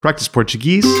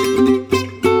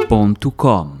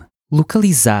practiceportuguese.com.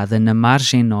 Localizada na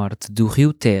margem norte do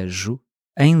Rio Tejo,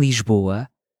 em Lisboa,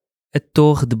 a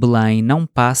Torre de Belém não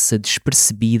passa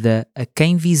despercebida a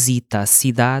quem visita a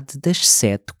cidade das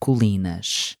Sete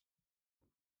Colinas.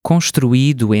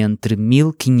 Construído entre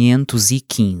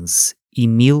 1515 e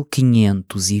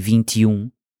 1521,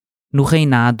 no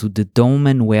reinado de Dom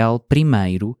Manuel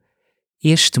I,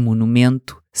 este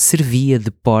monumento servia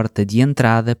de porta de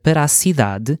entrada para a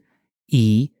cidade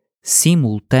e,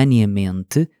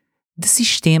 simultaneamente, de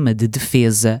sistema de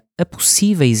defesa a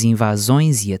possíveis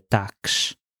invasões e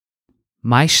ataques.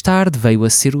 Mais tarde veio a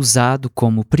ser usado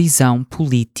como prisão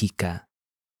política.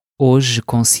 Hoje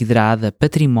considerada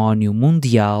Património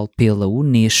Mundial pela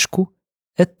Unesco,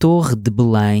 a Torre de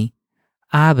Belém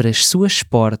abre as suas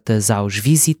portas aos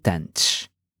visitantes.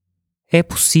 É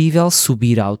possível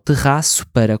subir ao terraço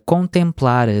para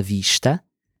contemplar a vista,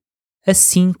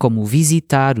 assim como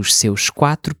visitar os seus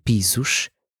 4 pisos,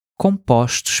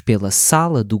 compostos pela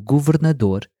Sala do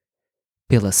Governador,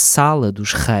 pela Sala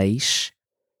dos Reis,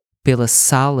 pela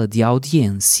Sala de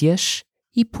Audiências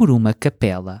e por uma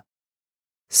capela,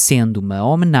 sendo uma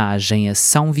homenagem a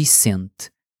São Vicente,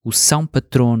 o São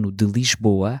Patrono de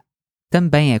Lisboa.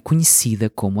 Também é conhecida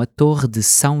como a Torre de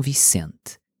São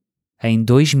Vicente. Em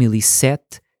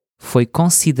 2007, foi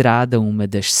considerada uma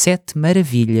das 7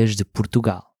 maravilhas de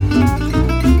Portugal.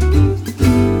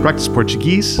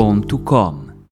 practiceportuguese.com